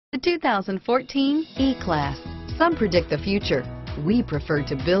The 2014 E-Class. Some predict the future. We prefer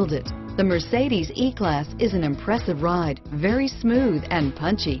to build it. The Mercedes E-Class is an impressive ride, very smooth and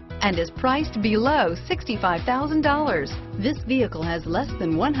punchy, and is priced below $65,000. This vehicle has less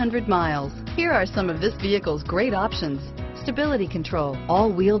than 100 miles. Here are some of this vehicle's great options: stability control,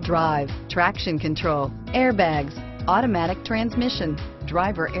 all-wheel drive, traction control, airbags, automatic transmission,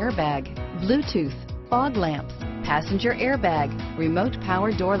 driver airbag, Bluetooth, fog lamps, passenger airbag, remote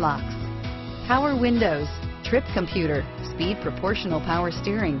power door locks, power windows, trip computer, speed proportional power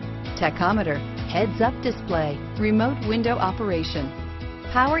steering, tachometer, heads-up display, remote window operation,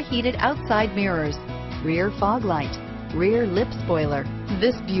 power heated outside mirrors, rear fog light, rear lip spoiler.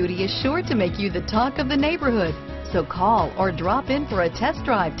 This beauty is sure to make you the talk of the neighborhood. So call or drop in for a test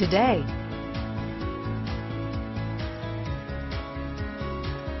drive today.